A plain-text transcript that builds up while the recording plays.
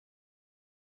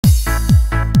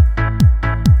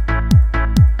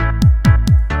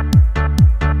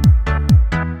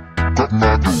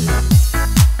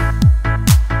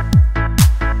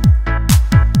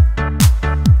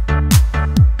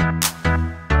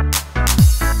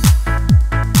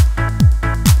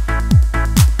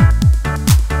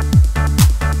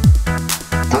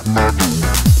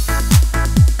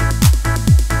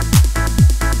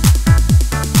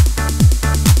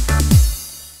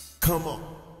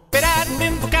If it hadn't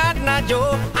been for Cotton Eye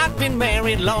Joe, I'd been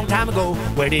married a long time ago.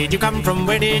 Where did you come from?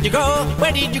 Where did you go?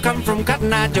 Where did you come from,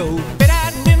 Cotton Eye Joe? If it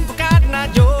hadn't been for Cotton Eye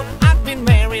Joe, I'd been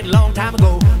married a long time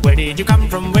ago. Where did you come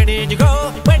from? Where did you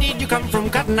go? Where did you come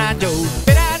from, Cotton Eye Joe? If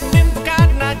it hadn't been for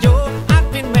Cotton Eye Joe,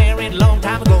 I'd been married a long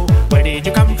time ago. Where did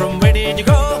you come from? Where did you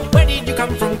go? Where did you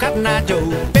come from, Cotton Eye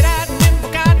Joe?